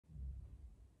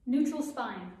Neutral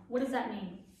spine, what does that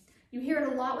mean? You hear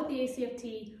it a lot with the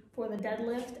ACFT for the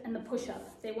deadlift and the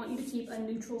push-up. They want you to keep a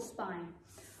neutral spine.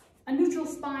 A neutral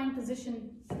spine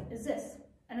position is this.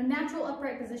 In a natural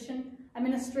upright position, I'm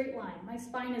in a straight line. My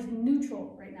spine is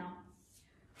neutral right now.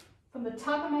 From the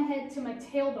top of my head to my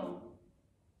tailbone.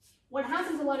 What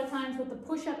happens a lot of times with the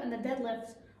push-up and the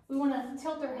deadlift, we want to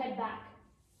tilt our head back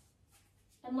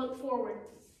and look forward.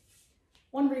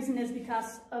 One reason is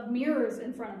because of mirrors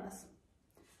in front of us.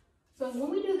 So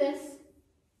when we do this,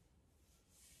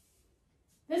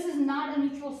 this is not a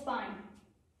neutral spine.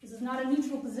 This is not a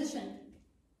neutral position.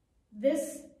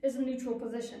 This is a neutral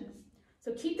position.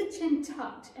 So keep the chin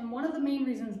tucked, and one of the main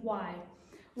reasons why,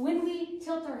 when we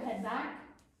tilt our head back,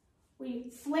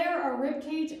 we flare our rib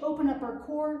cage, open up our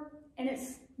core, and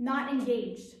it's not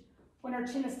engaged. When our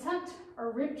chin is tucked,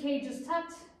 our rib cage is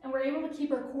tucked, and we're able to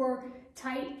keep our core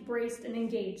tight, braced, and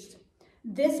engaged.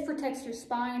 This protects your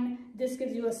spine. This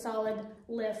gives you a solid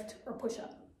lift or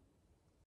push-up.